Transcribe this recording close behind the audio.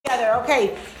together.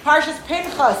 Okay, Parshas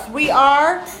Pinchas. We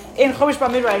are in Chumash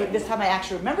Bamidbar. This time I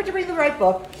actually remember to read the right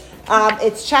book.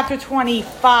 It's chapter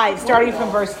 25, starting from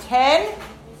verse 10.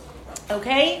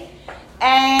 Okay,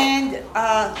 and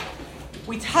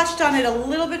we touched on it a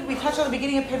little bit. We touched on the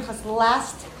beginning of Pinchas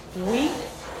last week.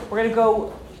 We're going to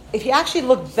go, if you actually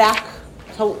look back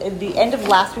to the end of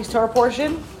last week's Torah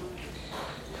portion,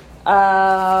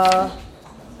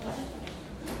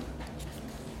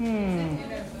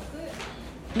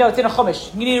 No, it's in a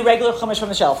chumash. You need a regular chumash from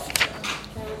the shelf.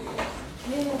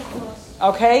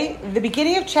 Okay, the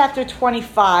beginning of chapter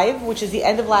 25, which is the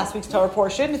end of last week's Torah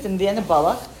portion, it's in the end of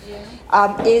Balak,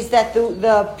 is that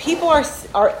the people are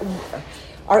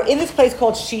in this place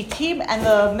called Shittim, and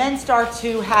the men start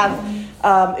to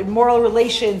have immoral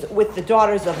relations with the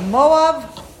daughters of Moab,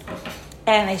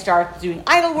 and they start doing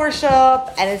idol worship,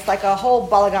 and it's like a whole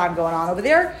balagan going on over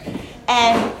there.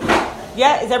 And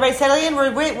yeah, is everybody settling in?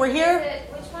 We're here?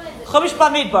 Which one is it? Chumash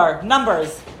Bamidbar,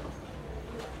 Numbers.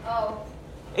 Oh.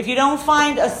 If you don't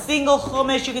find a single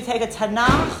chumash, you can take a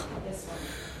Tanakh.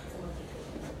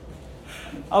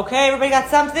 Okay, everybody got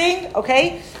something?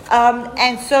 Okay.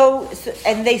 And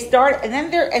they start, and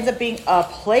then there ends up being a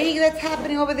plague that's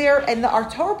happening over there. And our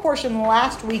Torah portion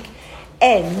last week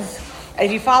ends, and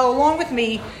if you follow along with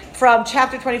me, from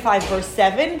chapter 25, verse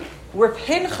 7, where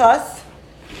Pinchas,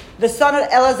 the son of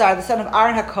Elazar, the son of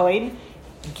Aaron HaKohen,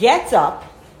 gets up,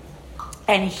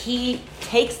 and he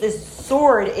takes this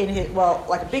sword in his,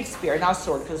 like a big spear, not a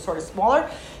sword because the sword is smaller,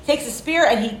 takes a spear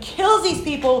and he kills these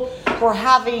people for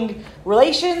having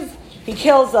relations. He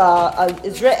kills a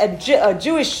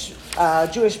Jewish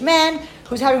man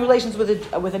who's having relations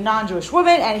with a non-Jewish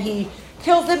woman, and he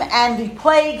kills them, and the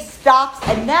plague stops,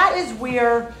 and that is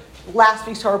where last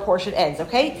week's Torah portion ends,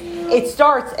 okay? It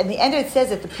starts, and the end of it says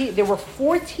that there were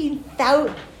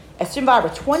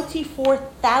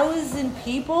 24,000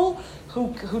 people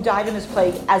who died in this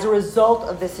plague as a result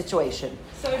of this situation.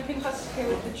 So Pinchas is here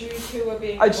with the Jews who were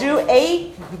being... A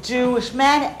Jewish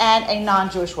man and a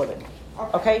non-Jewish woman.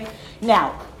 Okay?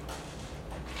 Now,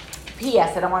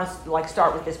 P.S., and I want to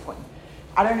start with this point.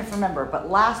 I don't know if you remember, but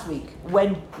last week,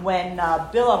 when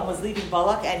Bilam was leaving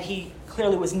Balak and he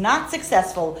clearly was not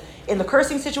successful in the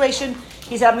cursing situation,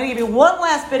 he said, I'm going to give you one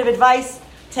last bit of advice,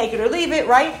 take it or leave it,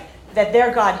 right? That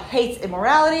their God hates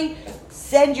immorality.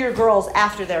 Send your girls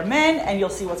after their men, and you'll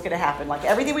see what's going to happen. Like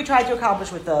everything we tried to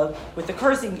accomplish with the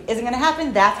cursing isn't going to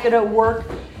happen. That's going to work,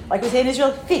 like we say in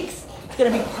Israel, fix. It's going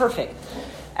to be perfect.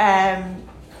 And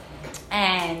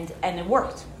it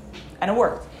worked. And it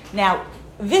worked. Now,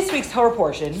 this week's Torah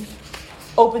portion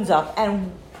opens up,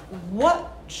 and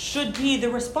what should be the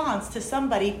response to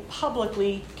somebody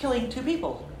publicly killing two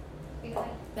people? Should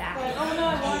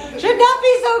not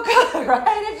be so good,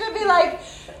 right? It should be like,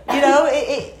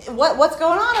 what's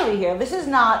going on over here? This is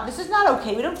not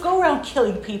okay. We don't go around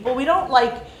killing people. We don't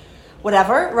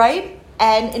whatever, right?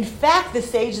 And in fact, the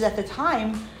sages at the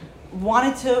time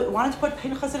wanted to put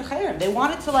Pinchas in Chayrim. They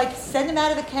wanted to send him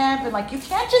out of the camp and you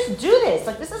can't just do this.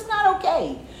 This is not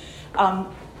okay.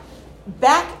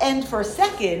 Back end for a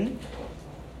second,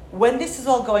 when this is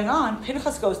all going on,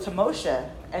 Pinchas goes to Moshe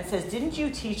and says, "Didn't you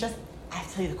teach us?" I have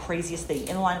to tell you the craziest thing.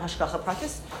 In the line of Hashgacha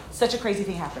practice, such a crazy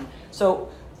thing happened. So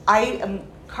I am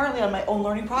currently on my own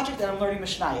learning project, and I'm learning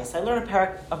Mishnayos. I learn a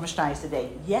parak of Mishnayos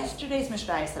today. Yesterday's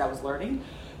Mishnayos that I was learning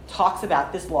talks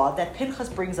about this law that Pinchas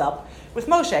brings up with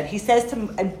Moshe. And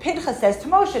Pinchas says to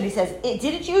Moshe, and he says,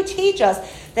 "Didn't you teach us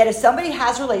that if somebody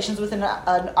has relations with an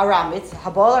Aramitz,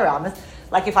 Habal Aramitz,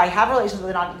 like if I have relations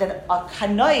with then a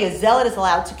Kanoi, a zealot, is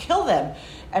allowed to kill them?"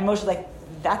 And Moshe's like,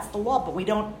 "That's the law, but we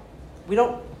don't.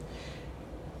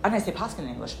 I'm going to say paskin in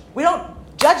English. We don't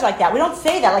judge like that. We don't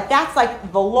say that. That's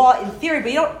the law in theory,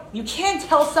 but you can't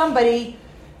tell somebody,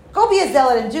 go be a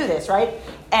zealot and do this, right?"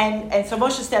 And so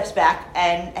Moshe steps back,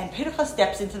 and Pinchas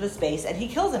steps into the space, and he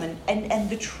kills him. And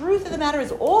the truth of the matter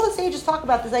is, all the sages talk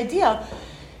about this idea.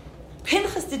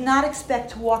 Pinchas did not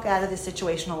expect to walk out of this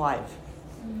situation alive.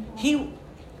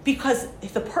 Because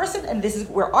if the person, and this is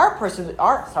where our Parsha is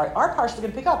going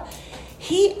to pick up,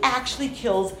 he actually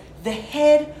kills the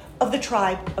head of the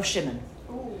tribe of Shimon.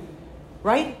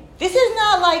 Right? This is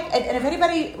not and if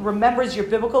anybody remembers your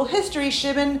biblical history,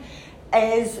 Shimon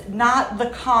is not the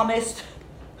calmest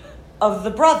of the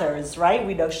brothers, right?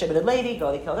 We know Shimon and Levi,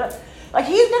 they killed her.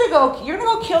 You're going to go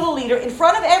kill the leader in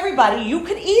front of everybody. You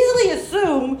could easily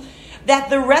assume that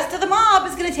the rest of the mob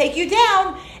is going to take you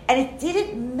down, and it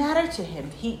didn't matter to him.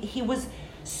 He was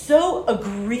so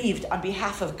aggrieved on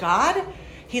behalf of God.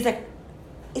 He's like,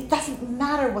 it doesn't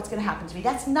matter what's going to happen to me.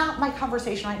 That's not my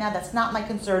conversation right now. That's not my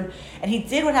concern. And he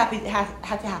did what had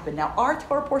to happen. Now, our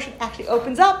Torah portion actually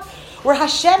opens up where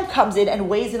Hashem comes in and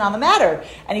weighs in on the matter.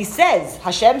 And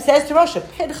Hashem says to Moshe,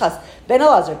 Pinchas, ben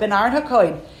Elazar, ben Aaron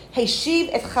HaKohen, Heshiv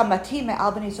et chamati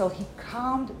me'al bnei Yisrael. He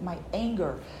calmed my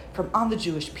anger from on the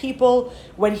Jewish people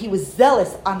when he was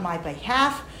zealous on my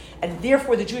behalf. And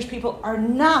therefore, the Jewish people are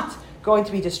not going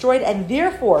to be destroyed. And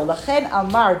therefore, Lachen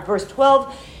Amar, verse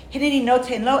 12, Hineni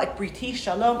noten lo et briti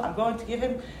shalom. I'm going to give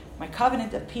him my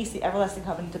covenant of peace, the everlasting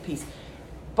covenant of peace.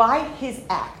 By his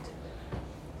act,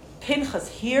 Pinchas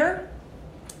here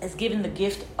is given the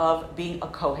gift of being a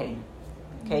Kohen,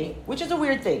 okay? Which is a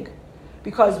weird thing,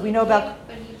 because we know about...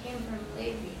 But he came from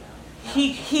Levi, though.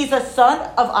 He's a son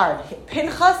of Aaron.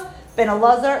 Pinchas ben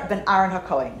Elazar ben Aaron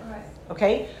HaKohen. Right.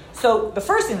 Okay? So the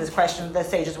first thing this question the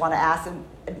sages want to ask, and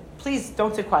please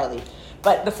don't sit quietly,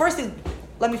 but the first thing...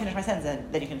 Let me finish my sentence,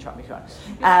 and then you can interrupt me if you want.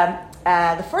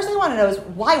 The first thing I want to know is,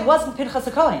 why wasn't Pinchas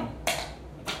a Kohen?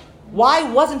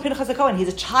 Why wasn't Pinchas a Kohen? He's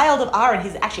a child of Aaron.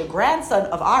 He's actually a grandson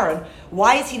of Aaron.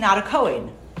 Why is he not a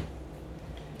Kohen?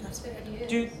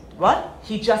 What?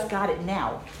 He just got it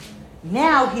now.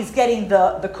 Now he's getting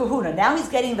the kahuna. Now he's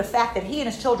getting the fact that he and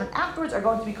his children afterwards are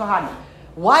going to be Kohanim.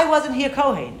 Why wasn't he a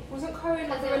Kohen? Wasn't Kohen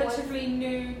like a relatively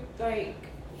new, like...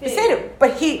 Pinchas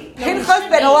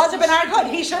ben Elazar ben Aaron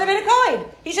Kohen. He should have been a Kohen.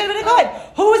 He should have been a Kohen.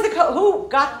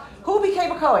 Who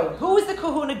became a Kohen? Who was the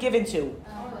kahuna given to?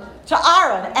 To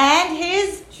Aaron and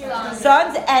his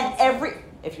sons and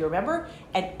if you remember,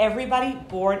 and everybody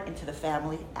born into the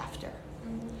family after.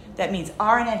 That means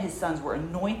Aaron and his sons were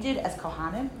anointed as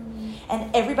Kohanim,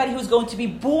 and everybody who was going to be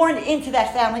born into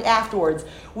that family afterwards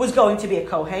was going to be a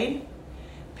Kohen.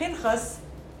 Pinchas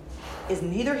is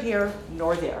neither here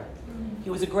nor there. He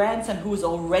was a grandson who was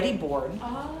already born,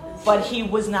 but he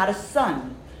was not a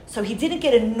son. So he didn't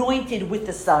get anointed with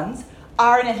the sons.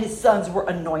 Aaron and his sons were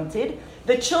anointed.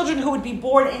 The children who would be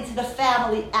born into the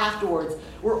family afterwards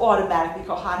were automatically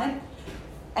Kohanim.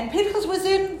 And Pinchas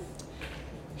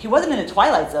he wasn't in a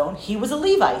twilight zone. He was a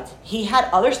Levite. He had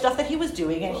other stuff that he was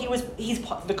doing, and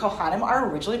the Kohanim are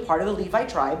originally part of the Levite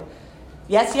tribe.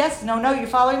 Yes? No, you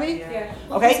following me? Yeah.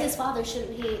 Well, okay. His father,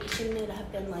 shouldn't it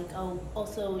have been like,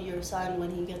 also your son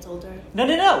when he gets older? No.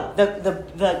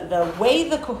 The way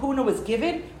the kahuna was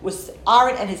given was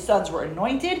Aaron and his sons were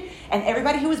anointed, and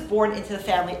everybody who was born into the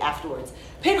family afterwards.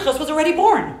 Pinchas was already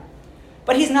born,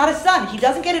 but he's not a son. He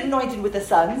doesn't get anointed with the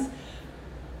sons,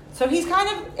 so he's kind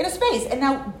of in a space. And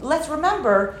now let's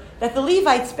remember that the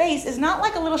Levite space is not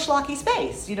like a little schlocky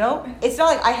space, you know? It's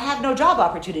not like I have no job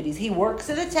opportunities. He works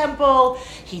in the temple.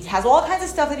 He has all kinds of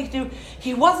stuff that he can do.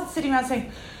 He wasn't sitting around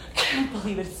saying, I can't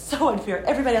believe it. It's so unfair.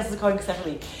 Everybody else is going except for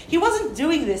me. He wasn't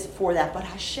doing this for that, but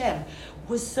Hashem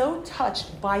was so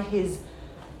touched by his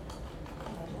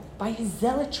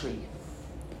zealotry.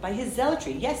 By his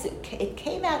zealotry. Yes, it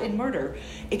came out in murder.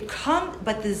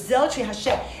 But the zealotry,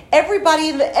 Hashem,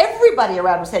 everybody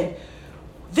around was saying,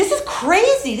 this is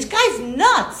crazy. This guy's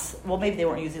nuts. Well, maybe they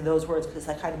weren't using those words because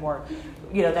that's kind of more,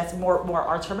 that's more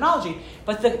our terminology.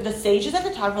 But the sages at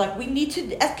the time were like, we need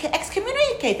to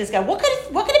excommunicate this guy. What kind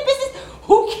of business?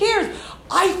 Who cares?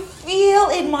 I feel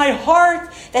in my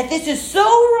heart that this is so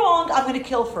wrong, I'm going to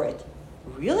kill for it.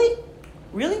 Really?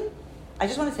 I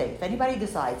just want to say, if anybody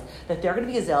decides that they're going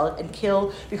to be a zealot and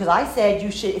kill, because I said you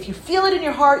should, if you feel it in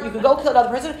your heart, you can go kill another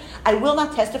person, I will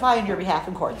not testify on your behalf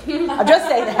in court. I'm just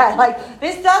saying that. Like,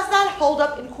 this does not hold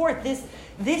up in court.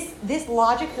 This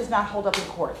logic does not hold up in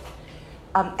court.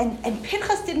 And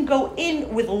Pinchas didn't go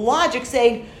in with logic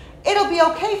saying, it'll be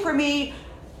okay for me.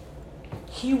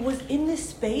 He was in this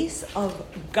space of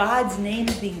God's name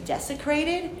being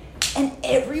desecrated, and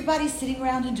everybody sitting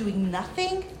around and doing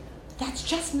nothing. That's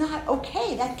just not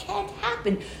okay. That can't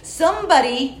happen.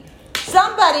 Somebody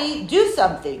do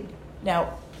something.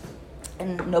 Now,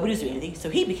 and nobody was doing anything,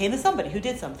 so he became the somebody who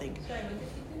did something.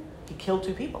 He killed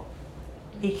 2 people.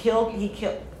 He killed.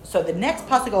 So the next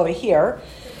pasuk over here.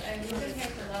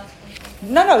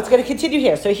 No, it's going to continue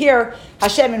here. So here,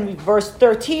 Hashem in verse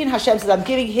 13, Hashem says, I'm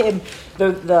giving him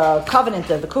the covenant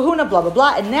of the kahuna, blah, blah,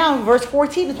 blah. And now in verse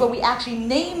 14 is when we actually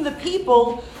name the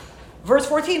people. Verse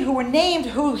 14, who were named,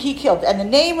 who he killed. And the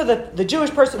name of the Jewish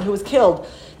person who was killed,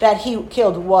 that he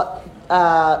killed,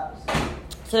 so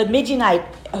the Midianite,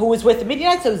 who was with the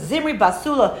Midianites, so Zimri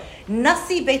Basula,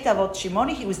 Nasi Beit Avot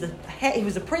Shimoni, he was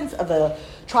the prince of the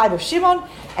tribe of Shimon,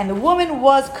 and the woman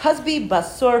was Kazbi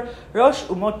Basur Rosh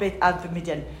Umot Beit Av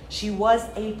Midian. She was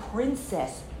a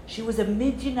princess. She was a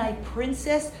Midianite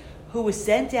princess who was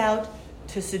sent out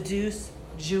to seduce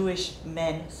Jewish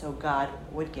men so God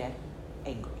would get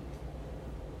angry.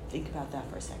 Think about that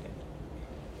for a second.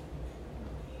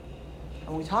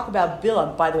 And when we talk about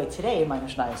Bilam, by the way, today, in my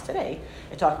Mishnah today,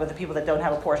 it talked about the people that don't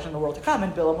have a portion in the world to come,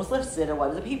 and Bilam was listed as one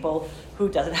of the people who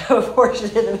doesn't have a portion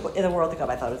in the world to come.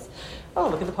 I thought it was,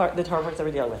 look at the Torah parts that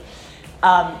we're dealing with.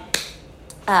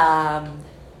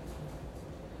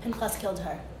 Pinchas killed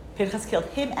her. Pinchas killed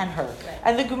him and her. Right.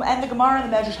 And the Gemara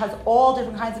and the Medrash has all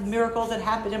different kinds of miracles that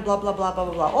happened and blah, blah, blah, blah,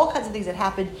 blah, blah. All kinds of things that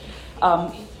happened,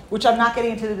 which I'm not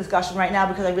getting into the discussion right now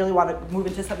because I really want to move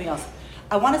into something else.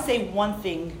 I want to say one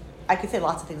thing. I could say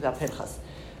lots of things about Pinchas,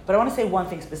 but I want to say one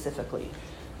thing specifically.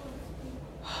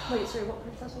 Wait, sorry, what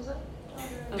princess was it?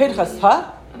 Pinchas,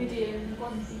 huh? Midian.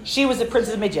 She was the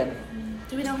princess of Midian.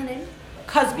 Do we know her name?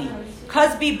 Cosby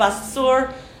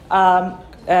Basur,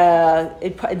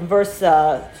 in verse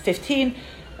 15,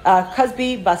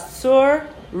 Cosby Basur,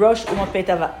 Rosh Umot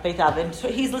Beitav. And so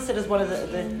he's listed as one of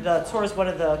the Torah is one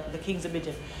of the kings of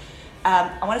Midian.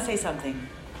 I want to say something.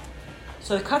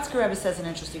 So the Kotzker Rebbe says an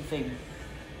interesting thing.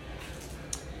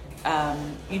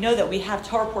 You know that we have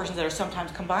Torah portions that are sometimes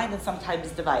combined and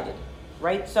sometimes divided,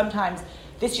 right? Sometimes,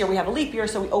 this year we have a leap year,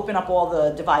 so we open up all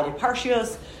the divided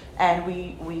Parshios and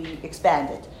we expand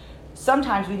it.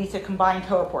 Sometimes we need to combine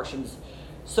Torah portions.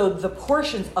 So the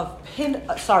portions of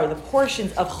Chukas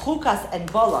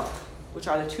and Balak, which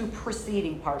are the two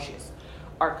preceding Parshios,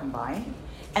 are combined,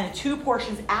 and the two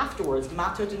portions afterwards,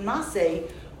 Matot and Maseh,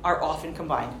 are often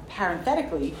combined.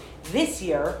 Parenthetically, this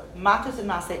year, Matos and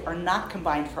Maseh are not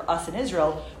combined for us in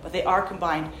Israel, but they are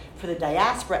combined for the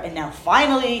diaspora, and now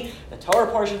finally, the Torah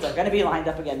portions are going to be lined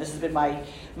up again. This has been my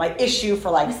issue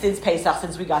for since Pesach,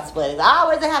 since we got split.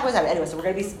 Where's the half? Anyway, so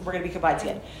we're going to be combined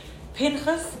together.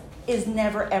 Pinchas is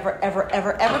never, ever, ever,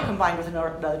 ever, ever combined with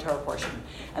another Torah portion.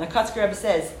 And the Kotzker Rebbe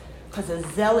says, because a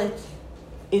zealot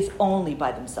is only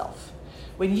by themselves.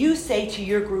 When you say to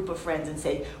your group of friends and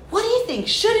say, what do you think?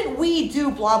 Shouldn't we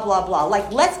do blah, blah, blah?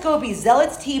 Let's go be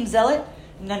zealots, team zealot?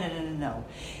 No.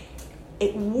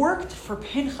 It worked for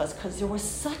Pinchas because there was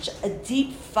such a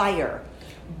deep fire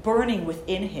burning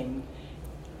within him.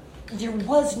 There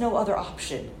was no other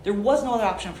option. There was no other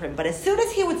option for him. But as soon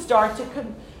as he would start to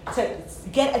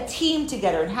get a team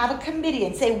together and have a committee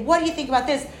and say, what do you think about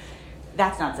this?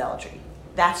 That's not zealotry.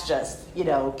 That's just,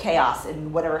 chaos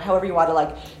and whatever, however you want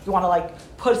to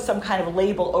put some kind of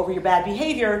label over your bad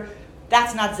behavior.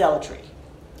 That's not zealotry.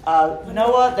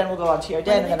 Noah, then we'll go on to your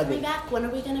den. When are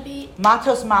we going to be?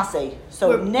 Matos Maseh.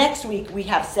 So next week we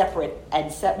have separate,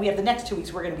 we have the next 2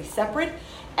 weeks we're going to be separate,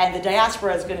 and the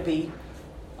diaspora is going to be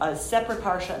a separate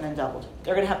parsha and then doubled.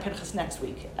 They're going to have Pinchas next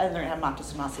week, and they're going to have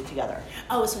Matos and Maseh together.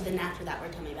 Oh, so then after that we're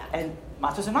coming back. And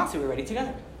Matos and Maseh we're already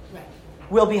together. Right.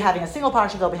 We'll be having a single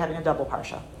parsha, they'll be having a double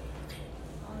parsha. All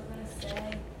I'm going to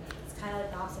say, it's kind of like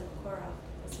the opposite of Korah.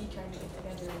 Is he trying to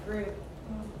get together a group?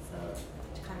 So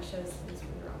it kind of shows he's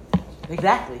really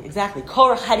wrong. Exactly.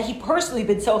 Korah, had he personally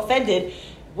been so offended,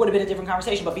 would have been a different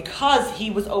conversation. But because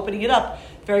he was opening it up,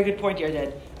 very good point, dear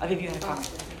Dad. Aviv, you had a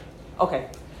comment. Okay.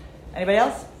 Anybody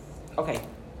else? Okay.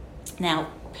 Now,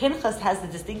 Pinchas has the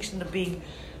distinction of being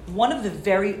one of the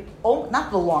not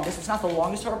the longest, it's not the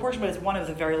longest Torah portion, but it's one of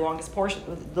the very longest portions,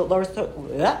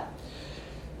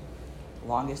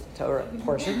 longest Torah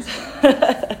portions.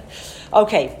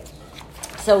 Okay,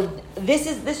 so this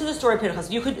is the story of Pinchas.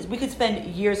 We could spend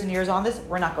years and years on this.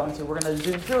 We're not going to. We're going to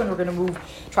zoom through and we're going to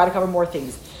try to cover more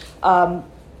things.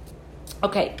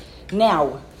 Okay,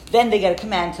 now, then they get a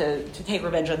command to take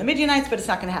revenge on the Midianites, but it's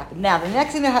not going to happen. Now, the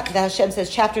next thing that Hashem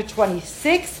says, chapter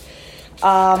 26,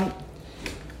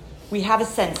 we have a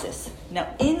census. Now,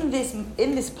 in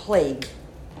this plague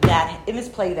that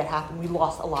happened, we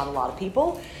lost a lot of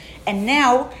people. And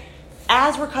now,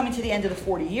 as we're coming to the end of the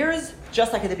 40 years,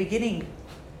 just like at the beginning,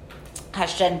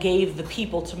 Hashem gave the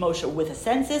people to Moshe with a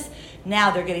census. Now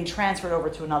they're getting transferred over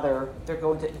to another. They're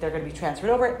going to be transferred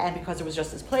over, and because it was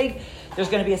just this plague, there's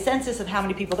going to be a census of how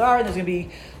many people there are, and there's going to be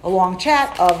a long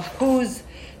chat of who's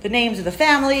the names of the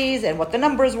families and what the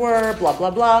numbers were. Blah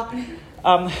blah blah.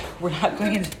 We're not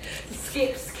going to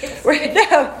skip.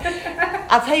 No.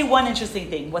 I'll tell you one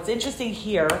interesting thing. What's interesting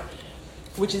here,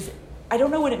 which is, I don't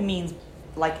know what it means,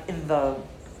 in the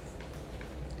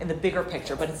bigger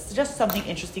picture, but it's just something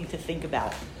interesting to think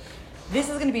about. This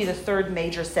is going to be the third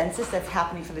major census that's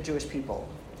happening for the Jewish people.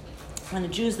 When the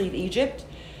Jews leave Egypt,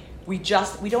 we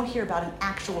don't hear about an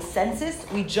actual census.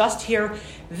 We just hear,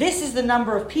 this is the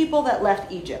number of people that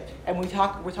left Egypt. And we're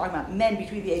talking about men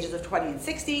between the ages of 20 and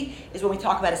 60 is when we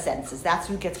talk about a census. That's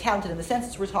who gets counted in the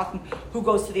census. We're talking who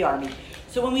goes to the army.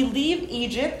 So when we leave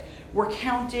Egypt, we're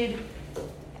counted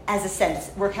as a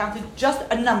census. We're counted just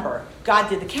a number. God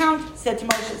did the count, said to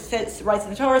Moshe, writes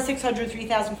in the Torah,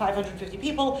 603,550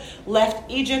 people left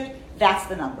Egypt. That's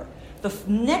the number. The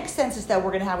next census that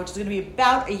we're going to have, which is going to be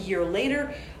about a year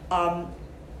later,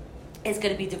 is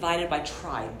going to be divided by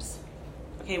tribes.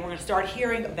 Okay, we're going to start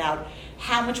hearing about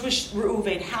how much was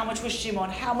Reuven, how much was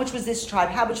Shimon, how much was this tribe,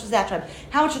 how much was that tribe,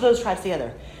 how much of those tribes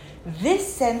together. This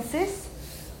census,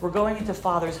 we're going into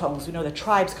fathers' homes. We know the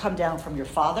tribes come down from your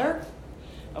father.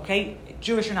 Okay,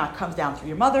 Jewish or not, comes down through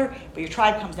your mother, but your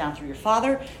tribe comes down through your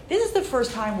father. This is the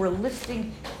first time we're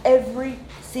listing every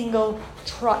single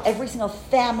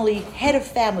family, head of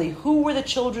family. Who were the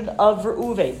children of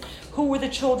Reuven? Who were the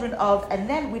children of? And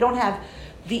then we don't have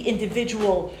the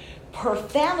individual per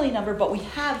family number, but we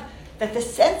have that the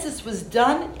census was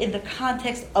done in the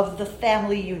context of the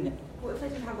family unit. What if I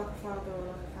didn't have like a father or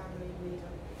like a family leader?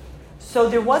 So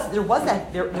there was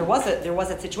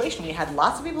that situation. We had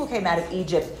lots of people who came out of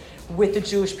Egypt with the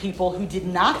Jewish people who did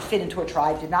not fit into a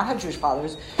tribe, did not have Jewish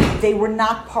fathers. They were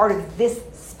not part of this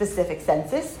specific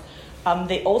census.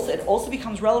 It also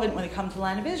becomes relevant when they come to the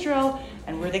land of Israel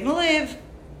and where they're going to live.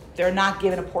 They're not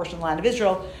given a portion of the land of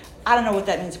Israel. I don't know what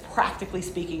that means practically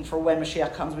speaking for when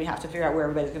Mashiach comes. We have to figure out where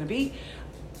everybody's going to be.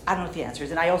 I don't know what the answer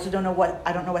is, and I also don't know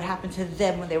what happened to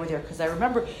them when they were there. Because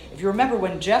if you remember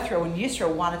when Jethro and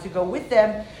Yisro wanted to go with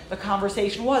them, the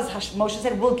conversation was Moshe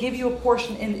said, "We'll give you a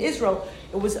portion in Israel."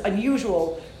 It was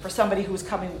unusual for somebody who was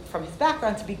coming from his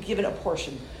background to be given a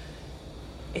portion.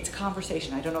 It's a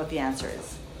conversation. I don't know what the answer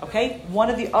is. Okay,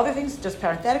 one of the other things, just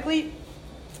parenthetically,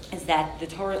 is that the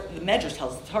Medrash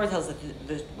tells us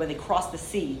that when they crossed the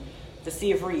sea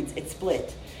of reeds, it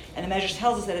split, and the Medrash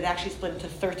tells us that it actually split into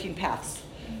 13 paths.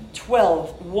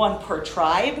 12, one per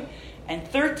tribe, and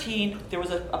 13, there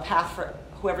was a path for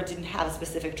whoever didn't have a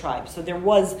specific tribe. So there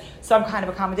was some kind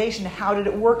of accommodation. How did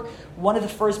it work? One of the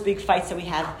first big fights that we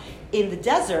have in the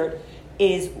desert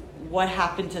is what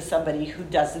happened to somebody who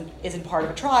isn't part of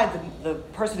a tribe. The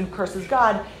person who curses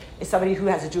God is somebody who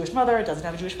has a Jewish mother, doesn't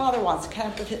have a Jewish father, wants to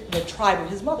camp with the tribe of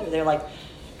his mother. They're like,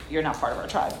 you're not part of our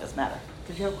tribe, it doesn't matter.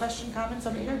 Did you have a question, comment,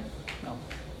 something here? No.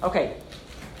 Okay.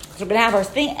 So we're going to have our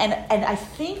thing, and I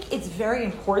think it's very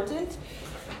important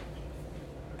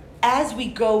as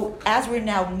we're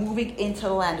now moving into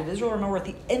the land of Israel. Remember, we're at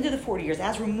the end of the 40 years.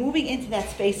 As we're moving into that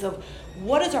space of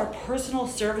what does our personal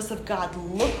service of God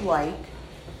look like,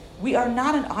 we are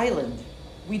not an island.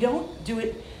 We don't do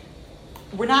it.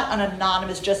 We're not an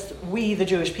anonymous, just we, the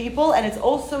Jewish people, and it's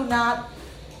also not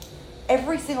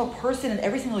every single person and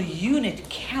every single unit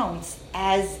counts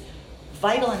as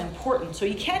vital and important. So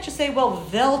you can't just say, well,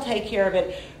 they'll take care of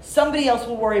it. Somebody else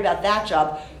will worry about that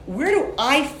job. Where do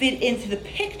I fit into the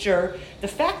picture? The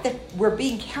fact that we're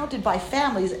being counted by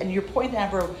families, and you're pointing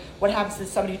out for what happens to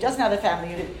somebody who doesn't have the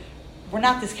family unit, we're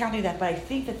not discounting that, but I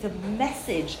think that the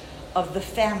message of the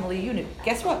family unit,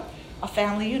 guess what? A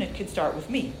family unit could start with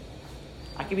me.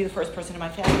 I could be the first person in my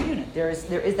family unit. There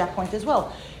is that point as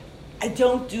well. I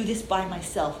don't do this by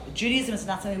myself. Judaism is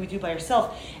not something we do by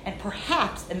ourselves. And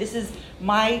perhaps, and this is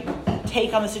my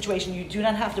take on the situation, you do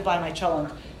not have to buy my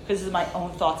cholent, because this is my own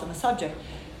thoughts on the subject.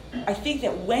 I think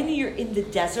that when you're in the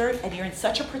desert and you're in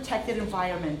such a protected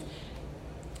environment,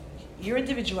 your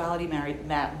individuality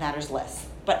matters less.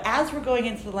 But as we're going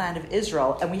into the land of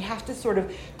Israel, and we have to sort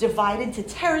of divide into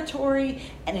territory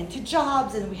and into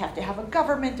jobs, and we have to have a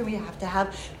government, and we have to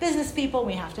have business people, and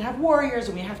we have to have warriors,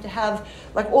 and we have to have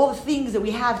like all the things that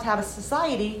we have to have a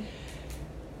society,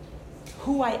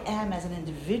 who I am as an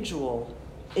individual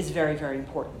is very, very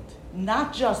important.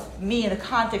 Not just me in the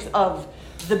context of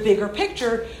the bigger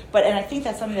picture, and I think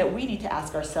that's something that we need to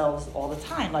ask ourselves all the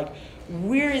time, like,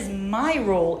 where is my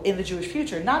role in the Jewish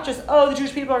future? Not just, the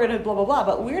Jewish people are going to blah, blah, blah,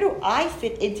 but where do I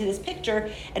fit into this picture,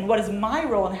 and what is my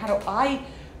role, and how do I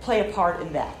play a part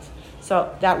in that?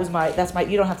 So that's my,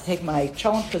 you don't have to take my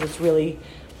challenge, because it's really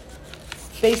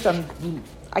based on,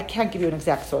 I can't give you an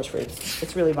exact source for it.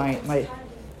 It's really my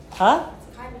huh?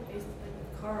 It's kind of based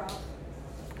with Korah,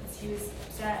 because he was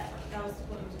upset. That was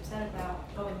what he was upset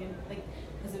about going in,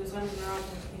 because it was when the Mirage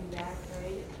came back,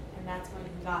 right? And that's when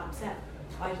he got upset.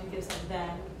 Why did you get upset then?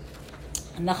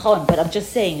 Nachon, but I'm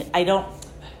just saying,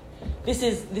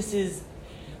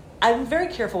 I'm very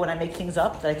careful when I make things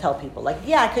up that I tell people. Like,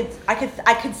 yeah,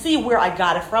 I could see where I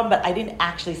got it from, but I didn't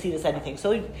actually see this anything.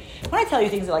 So when I tell you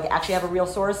things that actually have a real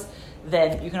source,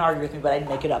 then you can argue with me, but I didn't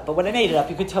make it up. But when I made it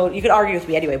up, you could argue with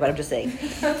me anyway, but I'm just saying.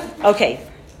 Okay.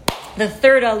 The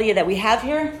third aliyah that we have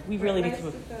here, we really need to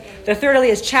move. The third aliyah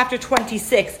is chapter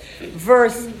 26,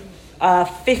 verse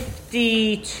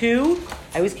 52.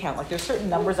 I always count. There's certain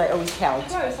numbers I always count.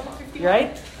 You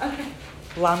right? Okay.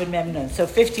 Lamed Mem Nun. So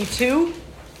 52, we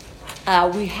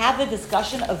have the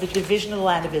discussion of the division of the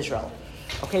land of Israel.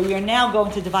 Okay, we are now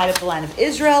going to divide up the land of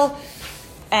Israel.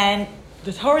 And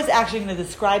the Torah is actually going to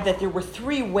describe that there were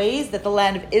 3 ways that the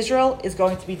land of Israel is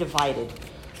going to be divided.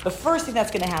 The first thing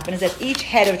that's going to happen is that each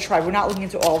head of tribe, we're not looking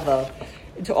into all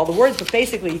the words, but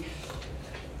basically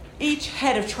each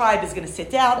head of tribe is going to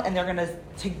sit down and they're going to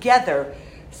together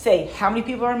say how many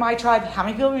people are in my tribe, how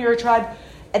many people are in your tribe,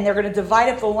 and they're going to divide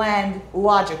up the land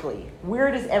logically.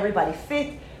 Where does everybody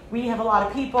fit? We have a lot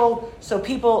of people, so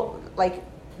people,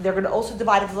 they're going to also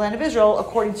divide up the land of Israel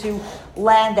according to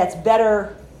land that's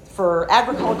better for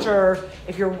agriculture.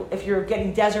 If you're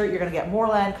getting desert, you're going to get more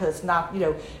land because it's not,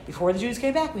 before the Jews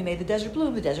came back, we made the desert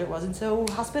bloom. The desert wasn't so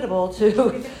hospitable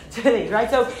to things, right?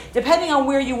 So depending on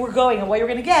where you were going and what you were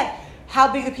going to get,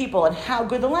 how big the people and how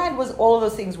good the land was, all of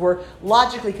those things were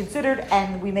logically considered,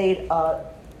 and we made a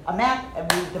map and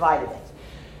we divided it.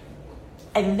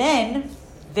 And then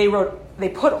they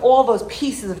put all those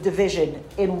pieces of division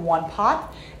in one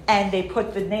pot, and they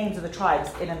put the names of the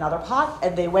tribes in another pot,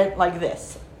 and they went like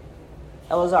this.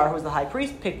 Eleazar, who was the high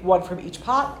priest, picked one from each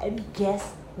pot, and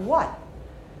guess what?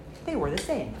 They were the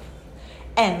same.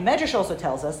 And Medrash also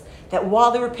tells us that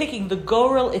while they were picking, the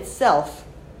gorel itself,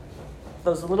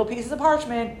 those little pieces of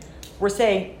parchment, were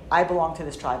saying, I belong to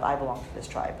this tribe, I belong to this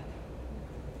tribe.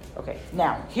 Okay,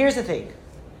 now, here's the thing.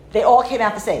 They all came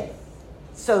out the same.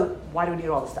 So why do we need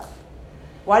all this stuff?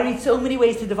 Why do we need so many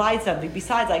ways to divide something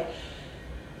besides,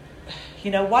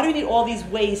 why do we need all these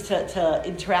ways to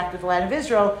interact with the land of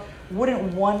Israel?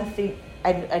 Wouldn't one thing,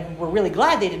 and we're really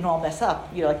glad they didn't all mess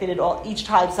up, they did all, each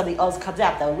time something else comes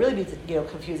out, that would really be,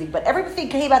 confusing, but everything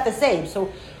came out the same.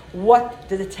 So what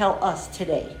does it tell us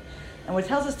today? And what it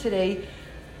tells us today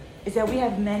is that we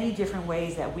have many different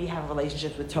ways that we have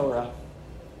relationships with Torah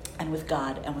and with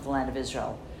God and with the land of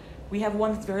Israel. We have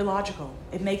one that's very logical.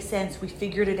 It makes sense. We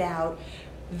figured it out.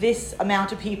 This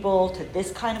amount of people to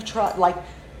this kind of tribe,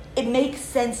 it makes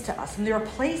sense to us. And there are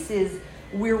places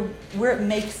where it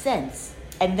makes sense.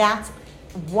 And that's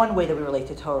one way that we relate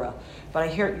to Torah. But I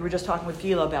hear you were just talking with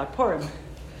Gila about Purim.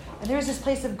 And there's this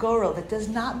place of Gorel that does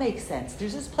not make sense.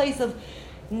 There's this place of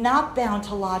not bound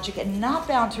to logic and not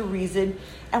bound to reason.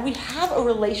 And we have a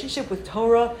relationship with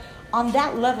Torah on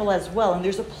that level as well. And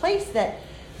there's a place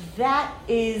that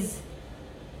is,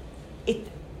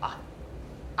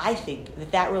 I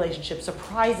think that relationship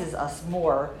surprises us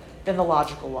more than the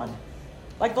logical one.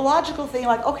 The logical thing,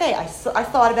 okay, I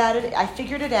thought about it, I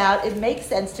figured it out, it makes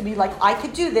sense to me, I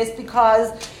could do this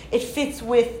because it fits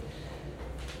with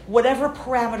whatever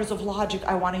parameters of logic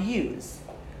I want to use.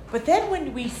 But then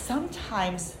when we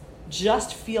sometimes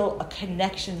just feel a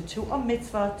connection to a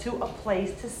mitzvah, to a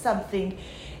place, to something,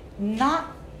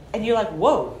 and you're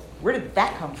whoa, where did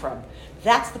that come from?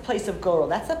 That's the place of Gorel.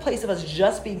 That's the place of us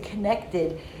just being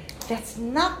connected. That's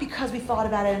not because we thought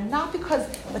about it, and not because,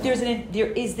 but there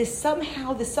is this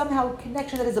somehow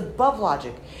connection that is above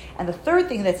logic. And the third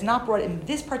thing that's not brought in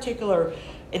this particular,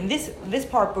 in this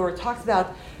part where it talks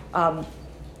about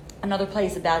another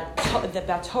place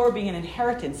about Torah being an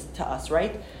inheritance to us,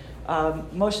 right?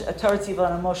 Moshe, Torah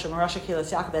Tzivah and Moshe, Marasha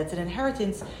Kilas Yaakov. That's an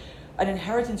inheritance. An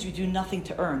inheritance you do nothing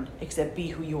to earn except be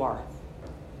who you are.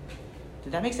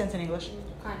 Did that make sense in English?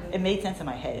 Kind of. It made sense in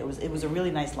my head. It was a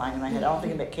really nice line in my head. I don't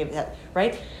think it came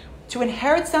right. To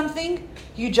inherit something,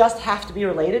 you just have to be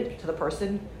related to the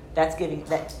person that's giving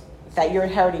that you're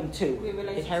inheriting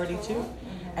to.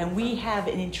 And we have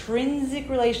an intrinsic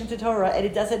relation to Torah, and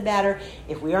it doesn't matter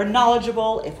if we are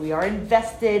knowledgeable, if we are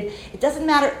invested. It doesn't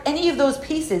matter any of those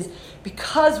pieces,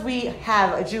 because we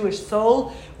have a Jewish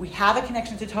soul. We have a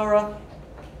connection to Torah.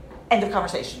 End of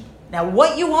conversation. Now,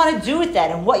 what you want to do with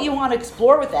that and what you want to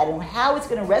explore with that and how it's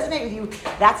going to resonate with you,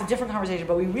 that's a different conversation.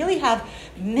 But we really have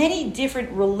many different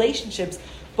relationships,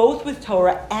 both with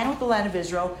Torah and with the land of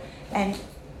Israel. And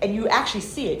you actually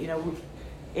see it,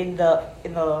 in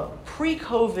the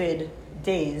pre-COVID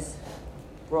days.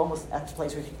 We're almost at the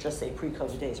place where you just say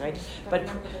pre-COVID days, right? But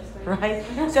right.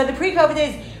 So the pre-COVID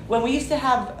days, when we used to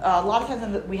have a lot of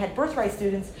times we had birthright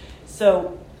students,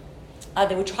 so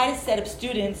they would try to set up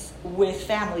students with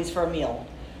families for a meal.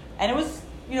 And it was,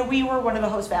 we were one of the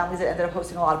host families that ended up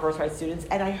hosting a lot of birthright students.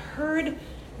 And I heard,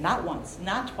 not once,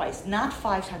 not twice, not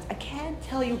 5 times, I can't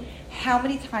tell you how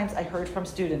many times I heard from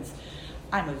students,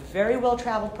 I'm a very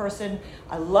well-traveled person.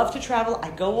 I love to travel. I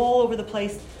go all over the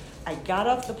place. I got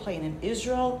off the plane in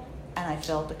Israel and I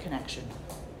felt a connection.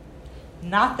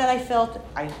 Not that I felt,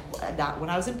 not when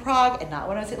I was in Prague, and not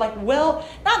when I was I'm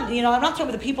not talking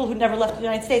about the people who never left the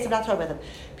United States. I'm not talking about them.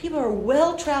 People are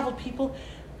well-traveled people.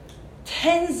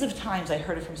 Tens of times I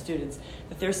heard it from students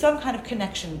that there's some kind of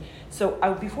connection. So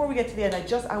before we get to the end,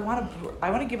 I want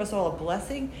to give us all a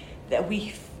blessing that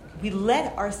we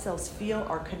let ourselves feel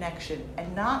our connection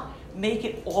and not make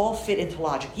it all fit into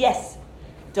logic. Yes,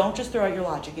 Don't just throw out your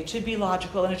logic. It should be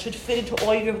logical and it should fit into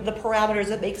all the parameters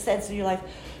that make sense in your life.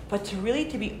 But to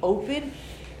be open,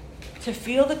 to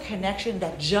feel the connection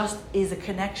that just is a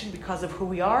connection because of who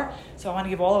we are. So I want to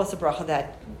give all of us a bracha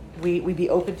that we be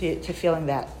open to feeling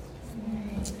that.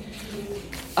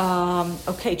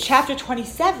 Okay, chapter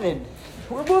 27.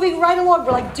 We're moving right along.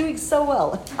 We're like doing so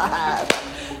well.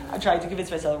 I'm trying to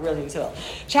convince myself we're really doing so well.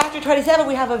 Chapter 27,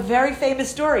 we have a very famous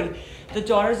story. The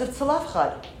daughters of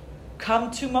Tzalafchad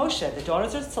come to Moshe. The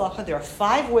daughters of Tzalafchad, there are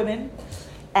 5 women,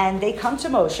 and they come to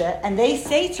Moshe, and they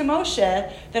say to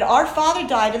Moshe that our father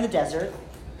died in the desert,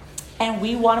 and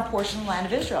we want a portion of the land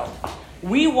of Israel.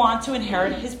 We want to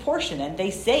inherit his portion. And they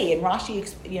say, and Rashi,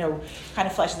 kind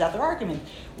of fleshes out their argument,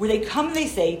 where they come and they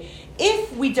say,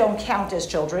 if we don't count as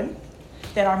children,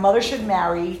 then our mother should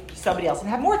marry somebody else and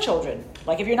have more children.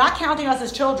 Like if you're not counting us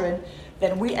as children,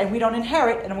 then we don't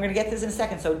inherit, and we're going to get this in a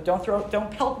second, so don't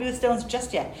pelt me with stones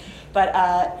just yet. But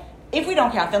if we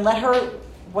don't count, then let her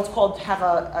what's called have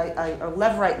a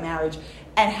levirate marriage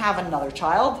and have another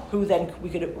child who then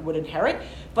would inherit.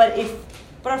 But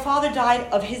our father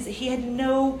died of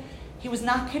he was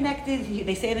not connected.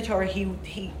 They say in the Torah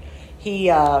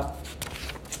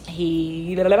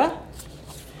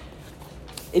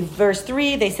in verse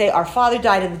 3 they say our father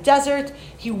died in the desert.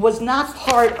 He was not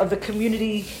part of the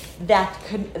community that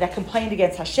complained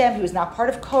against Hashem. He was not part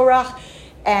of Korach.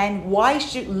 And why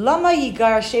should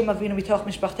our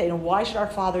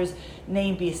father's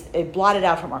name be blotted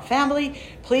out from our family?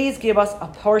 Please give us a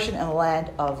portion in the land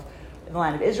of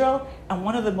Israel. And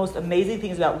one of the most amazing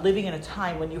things about living in a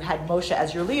time when you had Moshe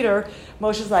as your leader,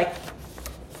 Moshe's like,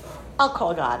 I'll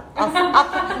call God.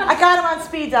 I got him on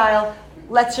speed dial.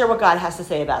 Let's hear what God has to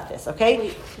say about this, okay?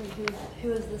 Wait,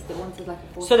 who is this that wants to like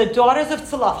a fourth? So the daughters of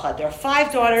Tzalafchad, there are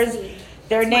 5 daughters.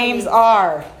 Their names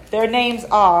are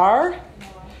Machla,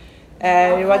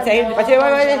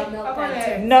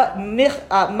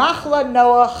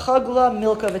 Noah, Chagla,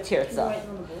 Milka, V'Tirza.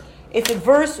 It's in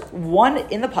verse 1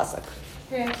 in the pasuk.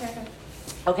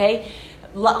 Okay,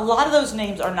 a lot of those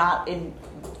names are not in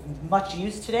much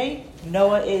use today.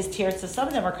 Noah is Tirza. Some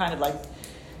of them are kind of like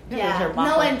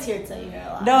Noah and Tirza. You hear a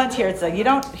lot. Noah and Tirza. You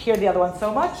don't hear the other one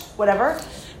so much. Whatever.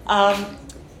 I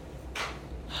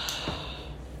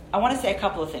want to say a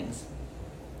couple of things.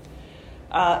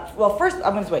 Well, first,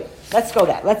 I'm going to wait. Let's go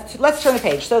that. Let's turn the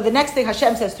page. So the next thing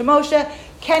Hashem says to Moshe,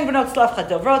 Ken v'not tzlafchad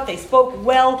dovrot. They spoke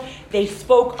well. They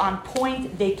spoke on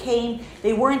point. They came.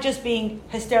 They weren't just being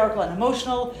hysterical and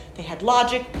emotional. They had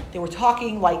logic. They were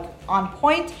talking like on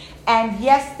point. And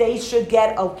yes, they should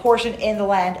get a portion in the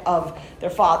land of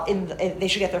their father. They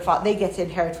should get their father. They get to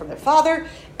inherit from their father.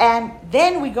 And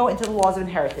then we go into the laws of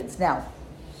inheritance. Now,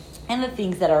 and the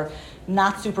things that are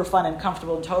not super fun and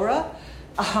comfortable in Torah.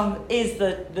 Is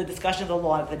the discussion of the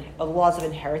laws of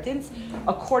inheritance. Mm-hmm.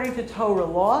 According to Torah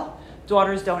law,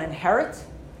 daughters don't inherit,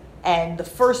 and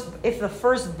if the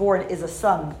firstborn is a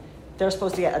son, they're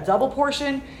supposed to get a double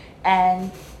portion, and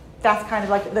that's kind of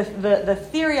like the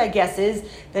theory, I guess, is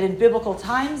that in biblical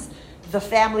times the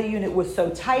family unit was so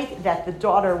tight that the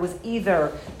daughter was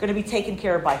either going to be taken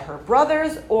care of by her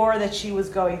brothers or that she was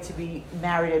going to be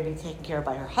married and be taken care of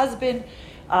by her husband.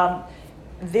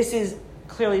 This is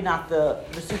clearly not the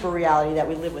super reality that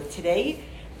we live with today.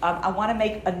 I want to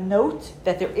make a note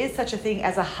that there is such a thing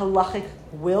as a halachic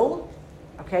will.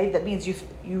 Okay, that means you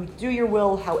do your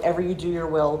will however you do your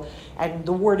will, and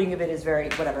the wording of it is very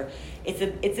whatever.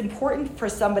 It's important for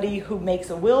somebody who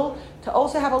makes a will to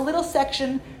also have a little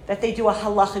section that they do a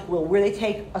halachic will, where they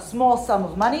take a small sum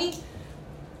of money,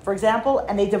 for example,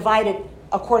 and they divide it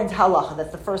according to halacha.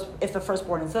 That's if the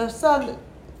firstborn is a son.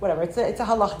 Whatever, it's a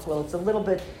halachic will. It's a little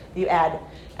bit you add,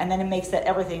 and then it makes that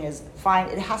everything is fine.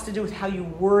 It has to do with how you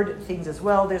word things as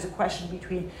well. There's a question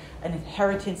between an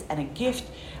inheritance and a gift.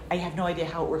 I have no idea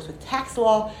how it works with tax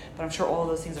law, but I'm sure all of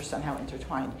those things are somehow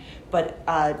intertwined. But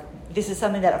this is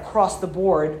something that across the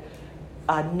board,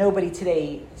 nobody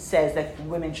today says that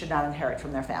women should not inherit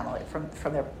from their family, from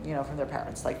their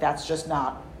parents. Like that's just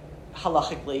not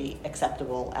halachically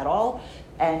acceptable at all.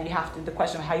 And you have to, the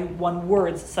question of how one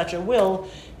words such a will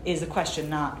is a question,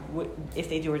 not if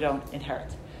they do or don't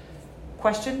inherit.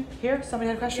 Question here? Somebody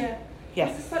had a question? Yeah.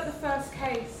 Yes. Is this like the first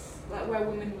case, like where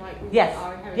women are inherited?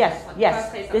 Yes. Like Yes. The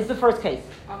first case This is the first case.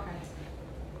 Okay.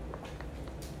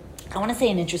 I want to say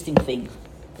an interesting thing.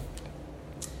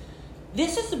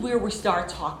 This is where we start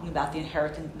talking about the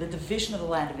inheritance, the division of the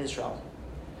land of Israel.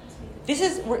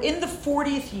 We're in the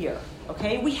 40th year,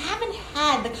 okay? We haven't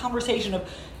had the conversation of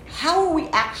how are we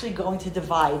actually going to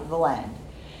divide the land?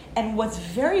 And what's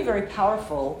very, very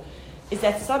powerful is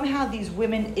that somehow these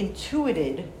women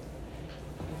intuited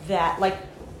that, like,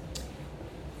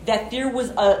 that there was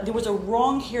a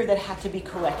wrong here that had to be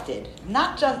corrected.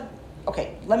 Not just,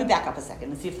 okay, let me back up a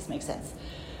second and see if this makes sense.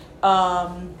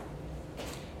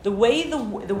 The way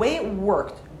it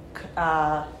worked,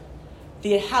 oh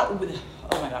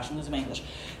my gosh, I'm losing my English.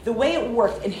 The way it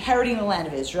worked, inheriting the land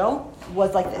of Israel,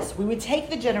 was like this. We would take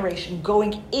the generation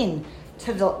going in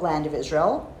to the land of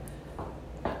Israel,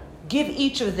 give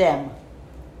each of them,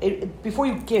 before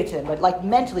you give it to them, but like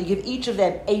mentally, give each of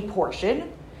them a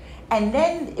portion, and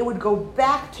then it would go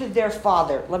back to their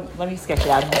father. Let me sketch it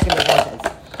out. I'm just going to make more sense.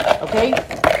 Okay?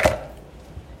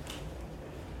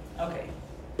 Okay.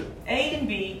 A and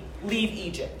B leave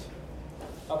Egypt.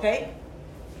 Okay?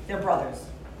 They're brothers.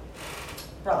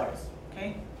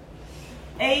 Okay?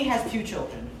 A has 2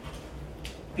 children.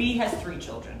 B has 3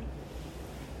 children.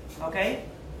 Okay?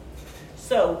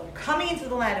 So, coming into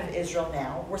the land of Israel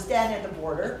now, we're standing at the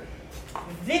border.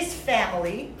 This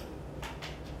family,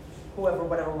 whoever,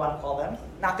 whatever we want to call them,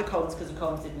 not the Cohens because the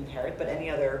Cohens didn't inherit, but any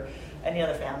other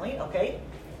family, okay?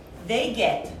 They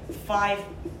get 5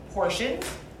 portions,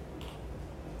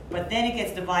 but then it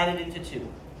gets divided into 2.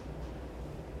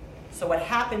 So what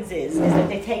happens is that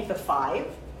they take the 5.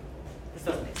 This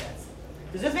doesn't make sense.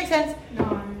 Does this make sense?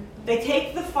 No. They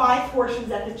take the 5 portions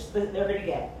that they're going to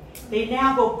get. They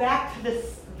now go back to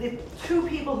the 2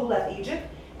 people who left Egypt,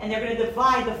 and they're going to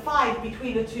divide the 5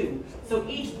 between the 2. So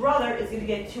each brother is going to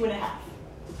get 2.5.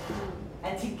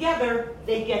 And together,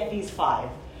 they get these 5.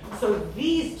 So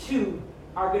these 2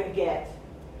 are going to get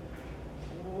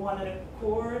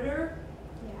 1.25.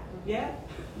 Yeah?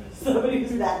 Somebody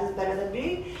who's that is better than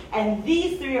me. And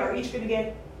these 3 are each going to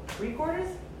get 3/4.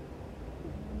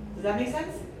 Does that make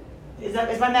sense? Is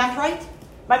my math right?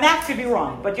 My math could be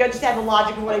wrong, but do you understand the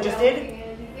logic of what I just did?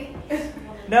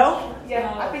 No?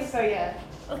 Yeah, I think so, yeah.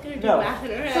 No.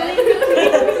 So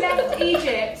we left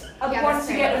Egypt and wanted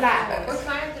to get back. We're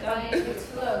trying to divide it. It's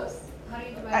close. How do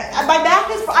you divide it? My math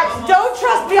is. Don't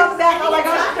trust me on the math. Oh my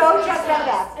gosh! Don't trust me on the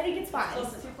math. I think it's fine.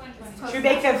 Should we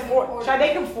make them 4? Should I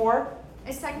make them 4?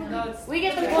 It's technically. No, it's, We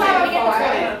get the it's point. We get the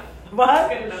point.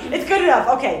 What? It's good enough. It's good enough.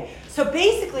 Okay. So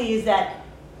basically, is that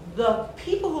the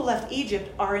people who left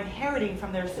Egypt are inheriting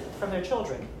from their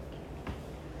children.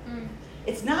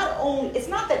 It's not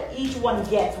that each one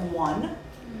gets 1.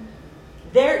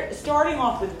 They're starting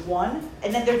off with 1,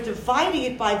 and then they're dividing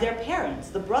it by their parents.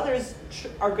 The brothers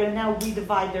are going to now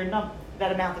redivide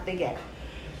that amount that they get.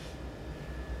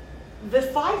 The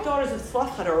 5 daughters of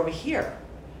Tzlafchad are over here.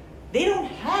 They don't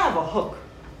have a hook.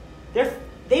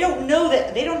 They don't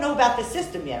know about the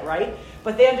system yet, right?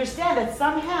 But they understand that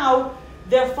somehow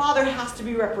their father has to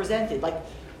be represented. Like,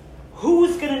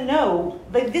 who's going to know?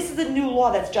 Like, this is a new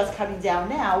law that's just coming down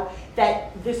now,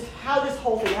 that how this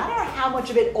whole thing, I don't know how much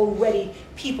of it already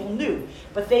people knew,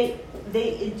 but they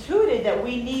intuited that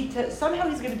we need to, somehow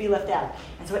he's going to be left out.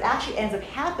 And so what actually ends up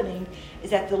happening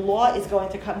is that the law is going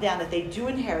to come down that they do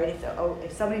inherit.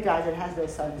 If somebody dies and has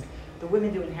those sons, the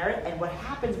women do inherit. And what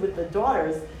happens with the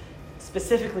daughters,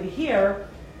 specifically here,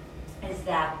 is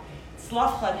that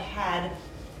Tzlafchad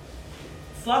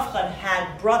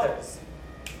had brothers.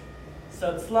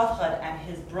 So Tzlafchad and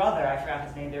his brother, I forgot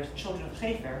his name, there's children of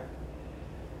Sefer.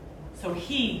 So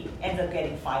he ends up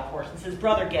getting 5 portions. His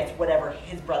brother gets whatever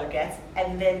his brother gets,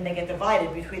 and then they get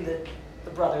divided between the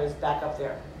brothers back up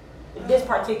there. In this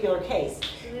particular case,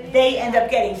 they end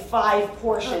up getting 5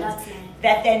 portions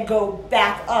that then go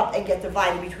back up and get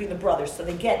divided between the brothers. So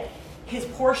they get his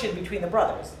portion between the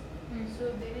brothers. So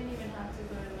they didn't even have to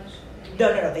go to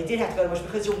Moshe. No, they did have to go to Moshe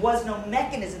because there was no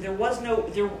mechanism. There was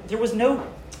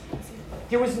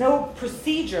no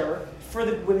procedure for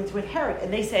the women to inherit.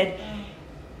 And they said,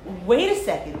 wait a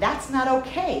second, that's not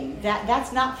okay.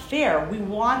 That's not fair. We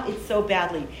want it so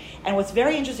badly. And what's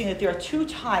very interesting is that there are 2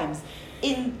 times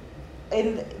in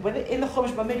the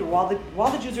Chumash Bamidbar,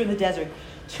 while the Jews are in the desert,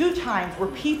 2 times where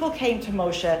people came to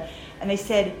Moshe and they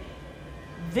said,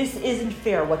 this isn't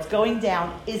fair. What's going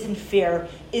down isn't fair.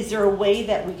 Is there a way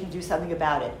that we can do something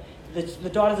about it? The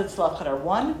daughters of Tzlafchad are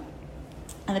 1,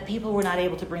 and the people were not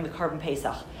able to bring the Karban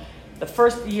Pesach. The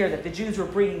first year that the Jews were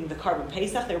bringing the Karban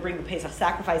Pesach, they were bringing the Pesach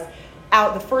sacrifice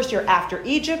out the first year after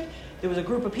Egypt. There was a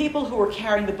group of people who were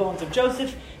carrying the bones of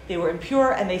Joseph. They were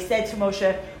impure, and they said to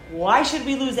Moshe, why should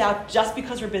we lose out just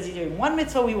because we're busy doing one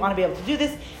mitzvah? We want to be able to do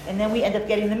this. And then we end up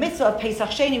getting the mitzvah of Pesach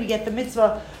Sheni. We get the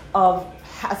mitzvah of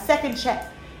a second chance,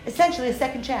 essentially a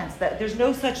second chance. That there's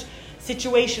no such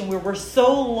situation where we're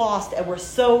so lost and we're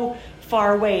so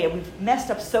far away and we've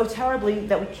messed up so terribly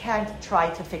that we can't try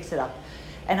to fix it up.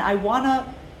 And I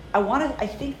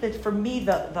think that for me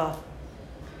the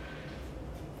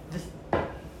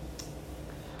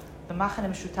Machane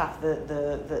Meshutaf,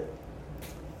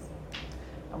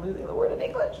 I'm losing the word in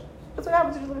English. That's what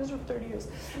happens when you live in Israel for 30 years.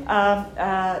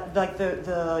 Like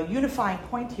the unifying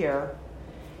point here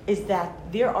is that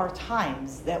there are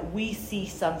times that we see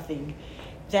something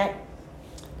that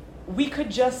we could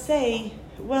just say,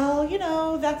 well,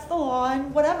 that's the law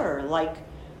and whatever. Like,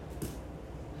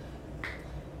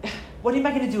 what am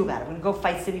I going to do about it? I'm going to go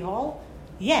fight City Hall?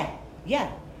 Yeah.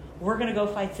 We're going to go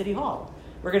fight City Hall.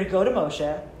 We're going to go to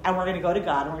Moshe and we're going to go to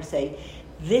God and we're going to say,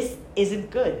 this isn't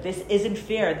good. This isn't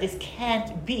fair. This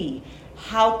can't be.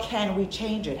 How can we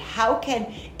change it?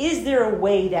 Is there a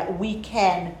way that we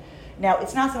can? Now,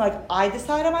 it's not something like I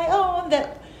decide on my own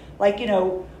that,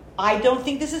 I don't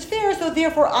think this is fair, so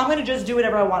therefore I'm going to just do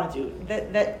whatever I want to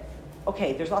do.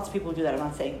 Okay, there's lots of people who do that, I'm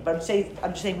not saying, but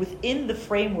I'm just saying within the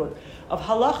framework of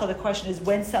halacha, the question is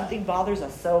when something bothers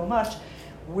us so much,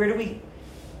 where do we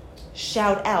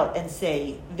shout out and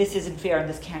say, this isn't fair and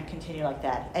this can't continue like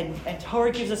that? And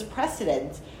Torah gives us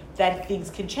precedent that things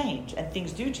can change, and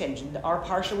things do change. In our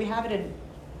Parsha, we have it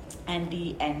and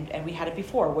we had it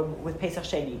before with Pesach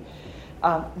Sheni.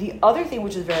 The other thing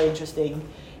which is very interesting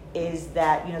is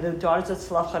that, the daughters of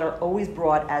Tzlachad are always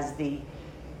brought as the,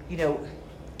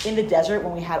 in the desert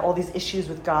when we had all these issues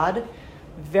with God.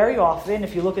 Very often,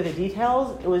 if you look at the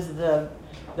details, it was the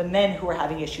men who were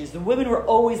having issues. The women were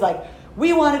always like,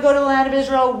 we want to go to the land of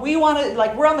Israel. We want to,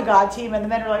 we're on the God team. And the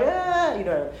men are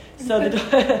like, So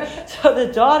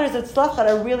the daughters of Tzlachad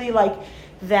are really like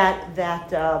that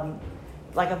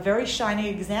like a very shining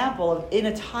example of in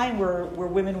a time where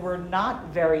women were not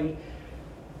very,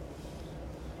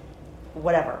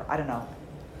 whatever, I don't know.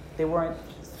 They weren't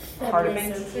part of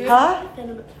it. Huh?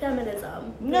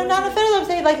 Feminism. No, not a feminism. I'm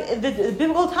saying like the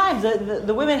biblical times,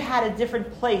 the women had a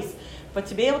different place. But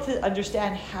to be able to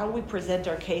understand how we present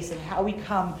our case and how we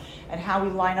come and how we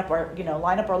line up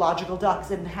our logical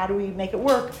ducks and how do we make it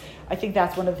work, I think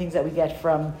that's one of the things that we get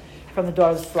from the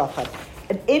daughters of Tzlachad.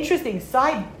 An interesting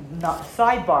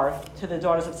sidebar to the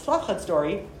daughters of Tzlachad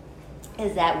story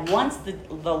is that once the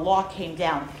law came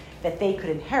down that they could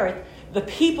inherit, the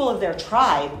people of their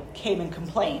tribe came and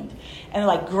complained. And they're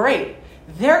like, great.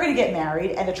 They're going to get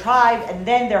married, and the tribe, and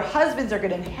then their husbands are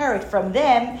going to inherit from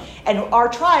them, and our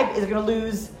tribe is going to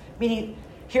lose, meaning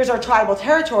here's our tribal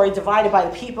territory divided by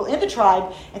the people in the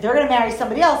tribe, and they're going to marry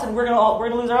somebody else, and we're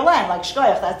going to lose our land. Like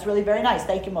shkoyach, that's really very nice.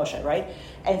 Thank you, Moshe, right?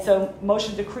 And so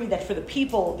Moshe decreed that for the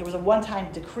people, there was a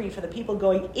one-time decree for the people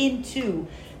going into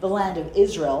the land of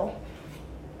Israel.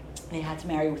 They had to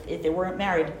marry if they weren't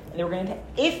married, and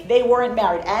if they weren't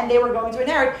married and they were going to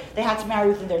inherit, they had to marry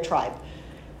within their tribe.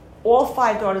 All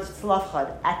 5 daughters of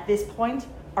Tzlachad at this point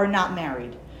are not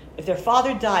married. If their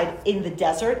father died in the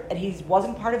desert and he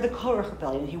wasn't part of the Korach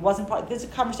rebellion, this is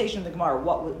a conversation in the Gemara,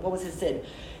 what was his sin?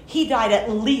 He died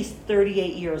at least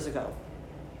 38 years ago.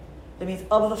 That means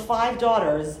of the 5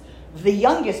 daughters, the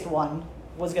youngest one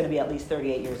was going to be at least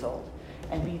 38 years old.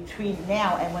 And between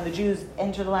now and when the Jews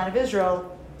entered the land of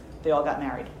Israel, they all got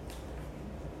married.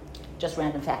 Just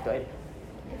random factoid.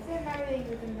 If they're marrying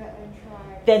within their own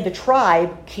tribe, then the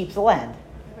tribe keeps the land.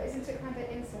 but isn't it kind of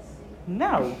incesty?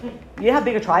 No. You know how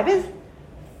big a tribe is?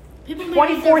 People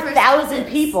marry their first 24,000 cousins.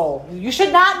 people. You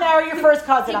should not marry your first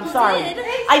cousin. I'm People sorry. did.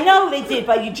 I know they did,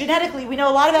 but genetically, we know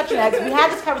a lot about genetics. We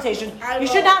had this conversation. You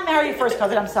should not marry your first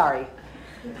cousin. I'm sorry.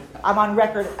 I'm on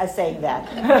record as saying that.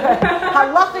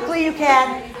 Halachically you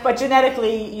can, but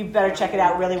genetically you better check it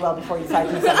out really well before you decide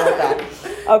to do something like that.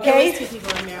 Okay? There was 2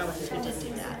 people in Maryland who did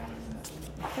do that.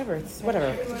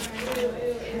 Whatever.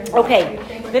 Okay.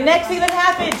 The next thing that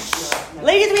happened.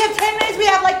 Ladies, we have 10 minutes. We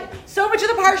have so much of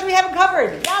the parsha we haven't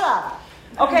covered. Yalla.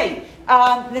 Okay.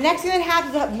 The next thing that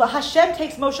happens, Hashem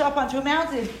takes Moshe up onto a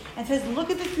mountain and says, look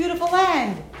at this beautiful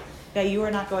land that you are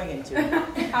not going into.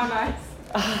 How nice.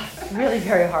 Really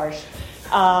very harsh.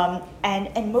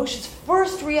 And Moshe's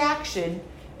first reaction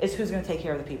is who's going to take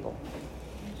care of the people.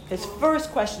 His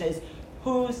first question is,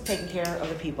 who's taking care of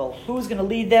the people? Who's going to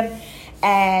lead them?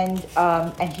 And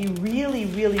he really,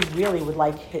 really, really would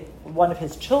like one of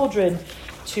his children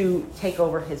to take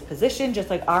over his position, just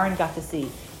like Aaron got to see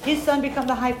his son become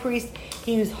the high priest.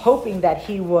 He was hoping that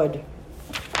he would,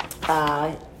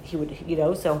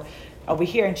 so over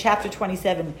here in chapter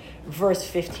 27, verse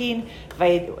 15,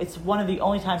 it's one of the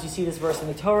only times you see this verse in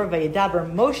the Torah,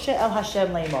 Vayedaber Moshe el Hashem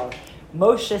leimor.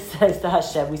 Moshe says to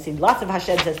Hashem, we see lots of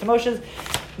Hashem says to Moshe.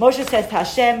 Moshe says to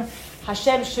Hashem,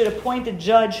 Hashem should appoint a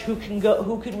judge who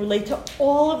can relate to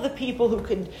all of the people, who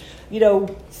can,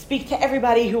 speak to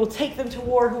everybody, who will take them to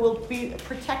war, who will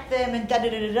protect them and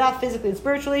physically and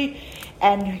spiritually.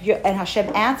 And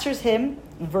Hashem answers him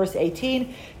in verse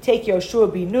 18, take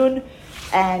Yoshua bin Nun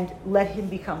and let him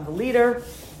become the leader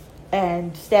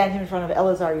and stand him in front of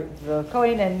Elazar the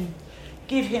Kohen and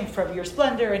give him from your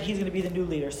splendor, and he's going to be the new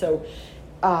leader. So,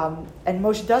 and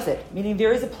Moshe does it, meaning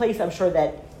there is a place, I'm sure,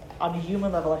 that on a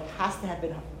human level, it has to have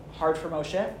been hard for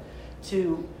Moshe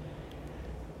to,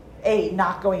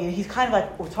 not going in. He's kind of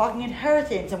like, we're talking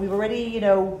inheritance, and we've already,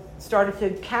 started to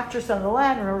capture some of the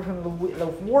land. Remember from the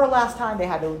war last time, they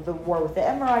had the war with the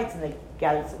Amorites, and they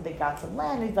got some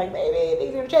land. He's like, maybe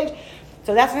things are going to change.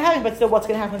 So that's not happening, but still what's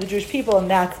going to happen with the Jewish people, and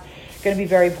that's going to be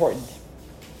very important.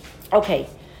 Okay.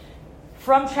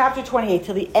 From chapter 28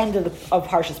 to the end of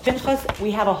Parshas Pinchas,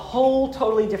 we have a whole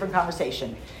totally different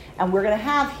conversation. And we're going to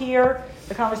have here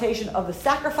the conversation of the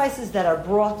sacrifices that are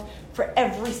brought for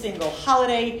every single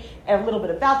holiday, and a little bit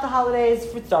about the holidays.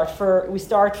 It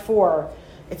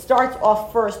starts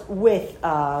off first with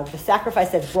the sacrifice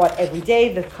that's brought every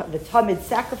day, the Tamid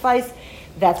sacrifice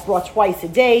that's brought twice a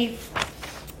day.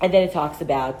 And then it talks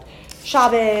about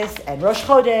Shabbos and Rosh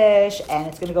Chodesh, and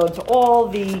it's going to go into all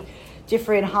the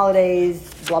different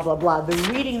holidays, blah, blah, blah. The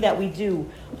reading that we do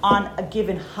on a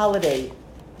given holiday,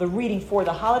 the reading for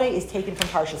the holiday is taken from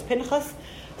Parshas Pinchas.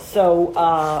 So,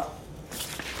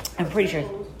 I'm pretty sure.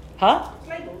 Huh? It's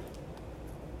labeled.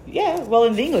 Yeah, well,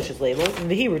 in the English it's labeled. In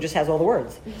the Hebrew, it just has all the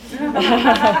words.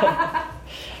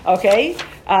 Okay?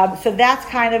 So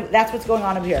that's what's going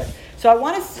on over here. So I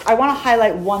want to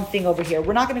highlight one thing over here.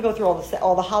 We're not going to go through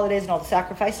all the holidays and all the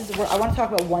sacrifices. I want to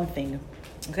talk about one thing.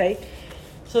 Okay?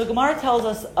 So the Gemara tells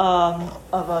us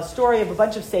of a story of a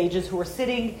bunch of sages who were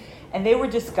sitting and they were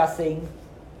discussing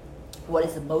what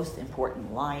is the most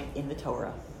important line in the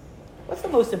Torah. What's the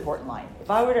most important line?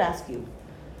 If I were to ask you,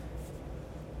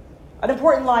 an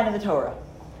important line in the Torah.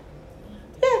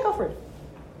 Yeah, go for it.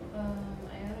 I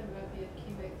had a Rabbi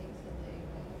Akiva thinks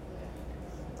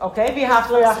that Okay,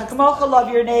 v'hafta kamocha,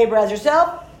 love your neighbor as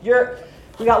yourself.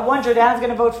 We got one. Jordan's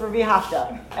going to vote for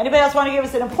v'hafta. Anybody else want to give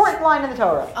us an important line in the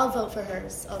Torah? I'll vote for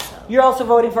hers also. You're also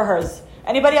voting for hers.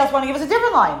 Anybody else want to give us a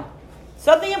different line?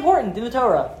 Something important in the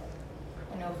Torah.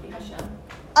 Anochi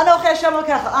Hashem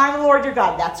Elokecha. I'm the Lord your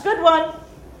God. That's a good one.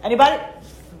 Anybody?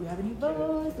 Do we have any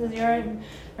votes?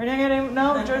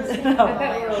 No? Jordan?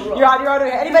 No. You're on.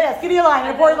 Anybody else? Give me a line,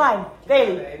 an important line.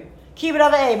 Bailey. Keep it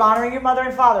of aim, honoring your mother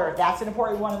and father. That's an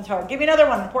important one in the Torah. Give me another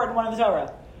one, an important one in the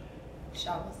Torah.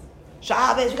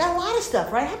 Shabbos. We got a lot of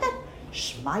stuff, right? How about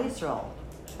Shema Yisrael?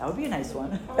 That would be a nice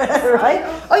one. Right?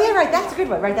 Oh, yeah, right. That's a good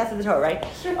one, right? That's in the Torah, right?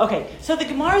 Okay, so the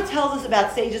Gemara tells us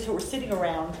about sages who were sitting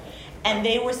around, and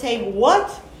they were saying,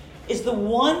 what is the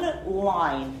one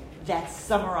line that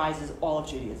summarizes all of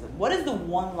Judaism? What is the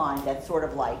one line that sort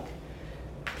of like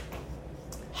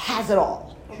has it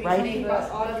all? Right?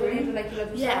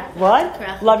 Yeah. What?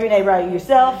 Correct. Love your neighbor like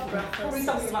yourself. Probably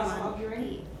something about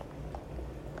arguing.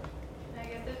 I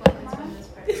get the focus from this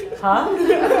part. Huh?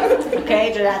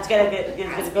 Okay, that's gonna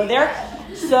go there.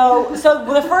 So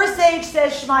the first sage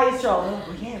says Shema Yisrael.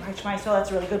 Oh yeah, right, Shema Yisrael.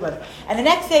 That's a really good one. And the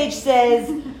next sage says,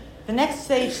 he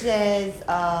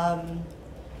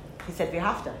said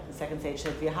V'hafta. The second sage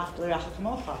said V'hafta l'reacha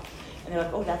kamocha. And they're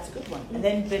like, oh, that's a good one. And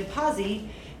then Ben Pazi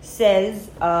says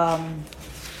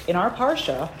in our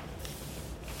Parsha,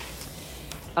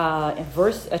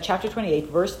 in chapter 28,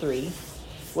 verse 3,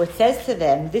 where it says to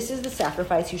them, this is the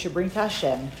sacrifice you should bring to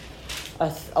Hashem,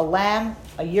 a lamb,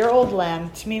 a year-old lamb,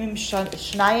 tmimim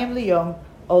shnayim liyom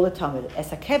o letamid,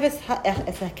 es hakefes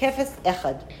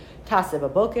echad, tase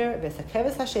b'boker, v'es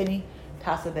hakefes hasheni,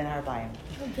 tase ben arbayim.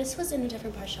 Oh, this was in a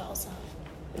different Parsha also.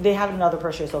 They have another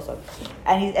Parsha also,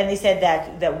 and they said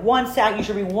that you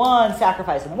should bring one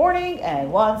sacrifice in the morning and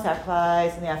one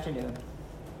sacrifice in the afternoon,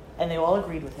 and they all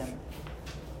agreed with him.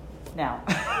 Now,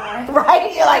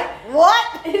 right? You're like,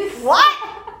 what? What?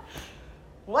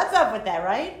 What's up with that,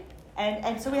 right?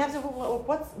 And so we have to.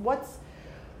 What's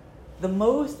the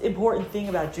most important thing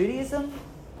about Judaism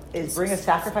is bring a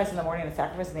sacrifice in the morning and a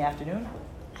sacrifice in the afternoon.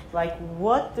 Like,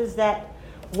 what does that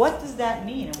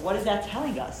mean, and what is that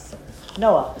telling us?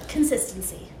 Noah.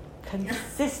 Consistency.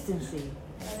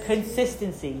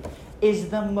 Consistency is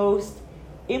the most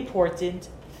important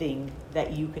thing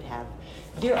that you could have.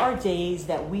 There are days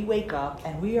that we wake up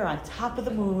and we are on top of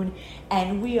the moon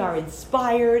and we are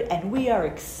inspired and we are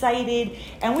excited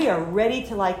and we are ready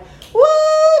to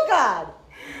woo, God.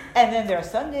 And then there are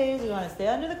some days we want to stay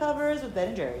under the covers with Ben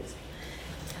and Jerry's.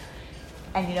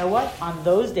 And you know what? On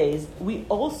those days, we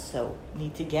also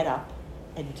need to get up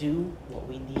and do what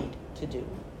we need to do.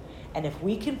 And if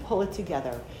we can pull it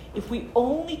together, if we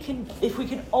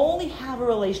can only have a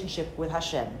relationship with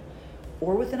Hashem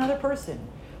or with another person,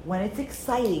 when it's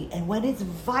exciting and when it's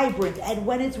vibrant and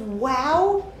when it's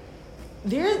wow, I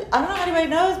don't know if anybody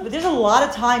knows, but there's a lot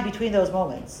of time between those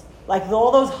moments. Like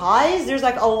all those highs, there's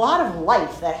a lot of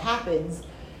life that happens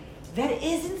that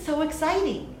isn't so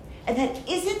exciting. And that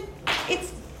isn't,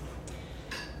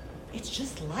 it's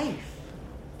just life.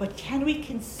 But can we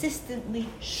consistently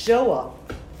show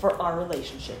up for our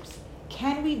relationships?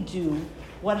 Can we do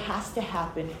what has to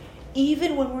happen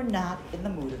even when we're not in the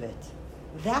mood of it?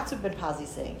 That's what Ben Pazi's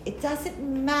saying. It doesn't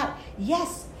matter.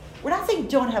 Yes, we're not saying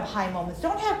don't have high moments.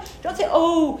 Don't say,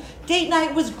 oh, date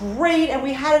night was great and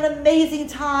we had an amazing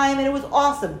time and it was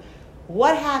awesome.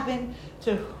 What happened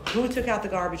to who took out the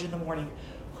garbage in the morning?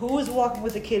 Who was walking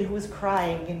with the kid who was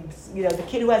crying and the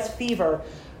kid who has fever?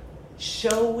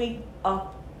 Showing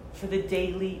up for the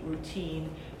daily routine,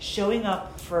 showing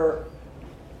up for,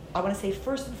 I want to say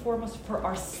first and foremost, for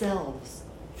ourselves,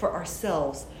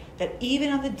 that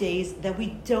even on the days that we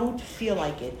don't feel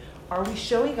like it, are we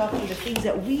showing up for the things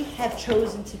that we have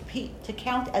chosen to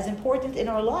count as important in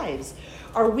our lives?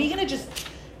 Are we going to just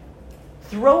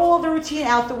throw all the routine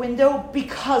out the window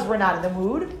because we're not in the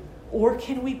mood? Or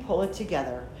can we pull it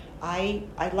together? I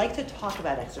like to talk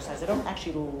about exercise. I don't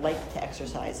actually like to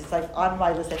exercise. It's like on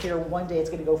my list. I figure one day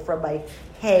it's going to go from my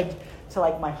head to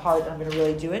like my heart, and I'm going to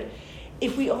really do it.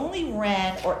 If we only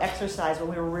ran or exercised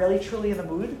when we were really truly in the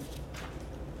mood,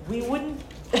 we wouldn't.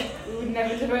 We would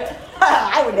never do it.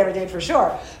 I would never do it for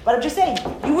sure. But I'm just saying,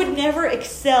 you would never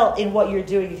excel in what you're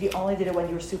doing if you only did it when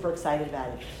you were super excited about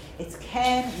it. It's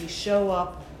can we show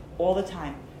up all the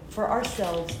time for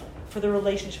ourselves, for the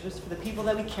relationships, for the people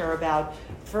that we care about,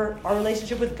 for our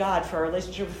relationship with God, for our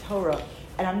relationship with Torah.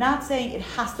 And I'm not saying it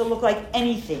has to look like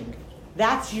anything.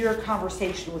 That's your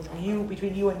conversation with you,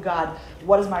 between you and God.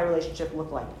 What does my relationship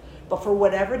look like? But for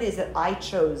whatever it is that I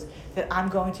chose that I'm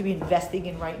going to be investing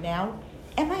in right now,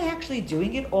 am I actually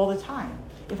doing it all the time?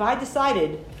 If I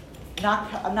decided,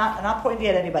 I'm not pointing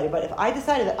at anybody, but if I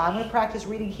decided that I'm going to practice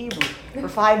reading Hebrew for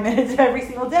 5 minutes every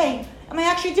single day, am I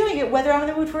actually doing it whether I'm in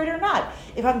the mood for it or not?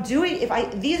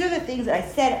 These are the things that I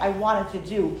said I wanted to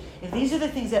do, if these are the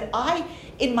things that I,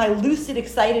 in my lucid,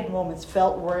 excited moments,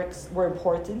 felt were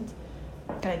important,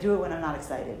 can I do it when I'm not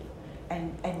excited?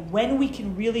 And when we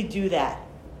can really do that,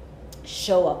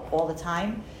 show up all the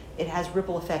time, it has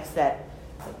ripple effects that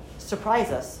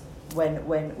surprise us when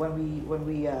we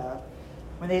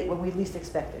least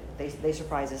expect it. They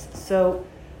surprise us. So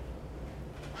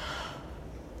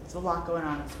there's a lot going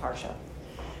on in this Parsha.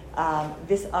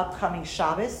 This upcoming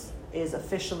Shabbos is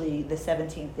officially the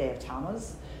 17th day of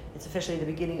Tammuz. It's officially the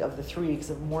beginning of the 3 weeks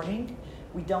of mourning.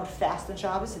 We don't fast on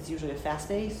Shabbos. It's usually a fast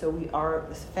day, so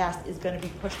this fast is going to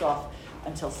be pushed off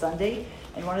until Sunday.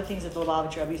 And one of the things that the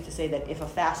Lubavitcher Rebbe used to say, that if a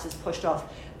fast is pushed off,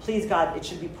 please God, it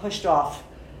should be pushed off.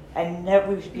 And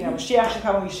never, Mashiach should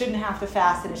come and we shouldn't have to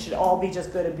fast, and it should all be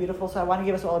just good and beautiful. So I want to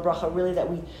give us all a bracha, really, that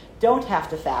we don't have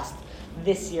to fast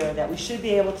this year, that we should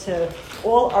be able to,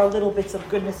 all our little bits of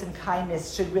goodness and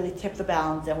kindness should really tip the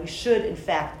balance, and we should, in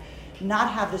fact,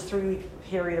 not have this 3-week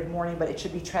period of mourning, but it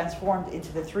should be transformed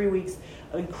into the 3 weeks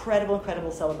of incredible,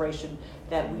 incredible celebration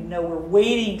that we know we're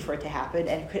waiting for it to happen,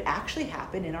 and it could actually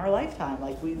happen in our lifetime.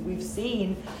 Like we've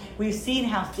seen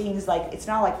how things, like, it's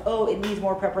not like, oh, it needs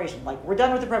more preparation. Like, we're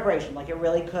done with the preparation. Like, it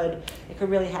could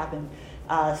really happen.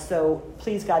 So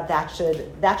please God, that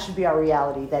should be our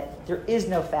reality, that there is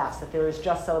no fast, that there is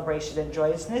just celebration and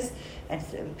joyousness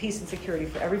and peace and security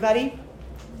for everybody.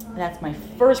 And that's my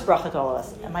first bracha to all of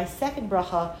us. And my second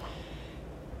bracha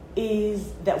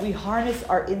is that we harness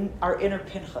our inner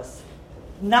Pinchas.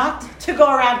 Not to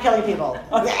go around killing people.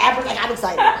 Okay, I'm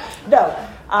excited. No,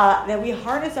 that we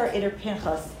harness our inner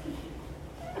Pinchas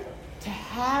to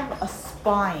have a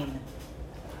spine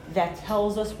that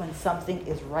tells us when something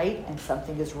is right and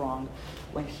something is wrong.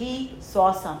 When he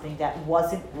saw something that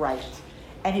wasn't right.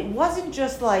 And it wasn't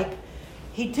just like,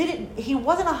 he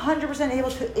wasn't 100%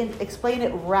 able to explain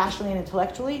it rationally and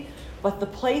intellectually, but the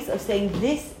place of saying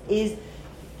this is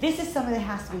something that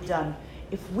has to be done.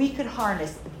 If we could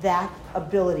harness that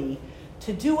ability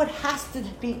to do what has to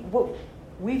be, what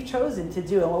we've chosen to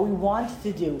do and what we want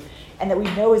to do, and that we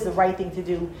know is the right thing to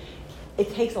do,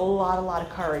 it takes a lot of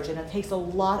courage, and it takes a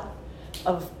lot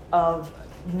of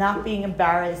not being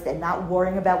embarrassed and not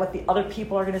worrying about what the other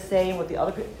people are going to say and what the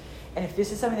other people. And if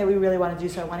this is something that we really want to do,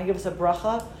 so I want to give us a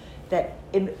bracha that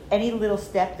in any little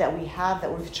step that we have,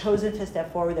 that we've chosen to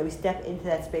step forward, that we step into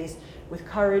that space with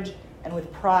courage and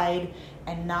with pride,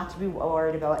 and not to be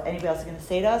worried about what anybody else is going to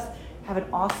say to us. Have an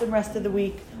awesome rest of the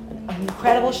week, an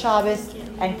incredible Shabbos,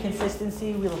 and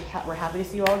consistency. We're happy to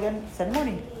see you all again Sunday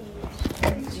morning.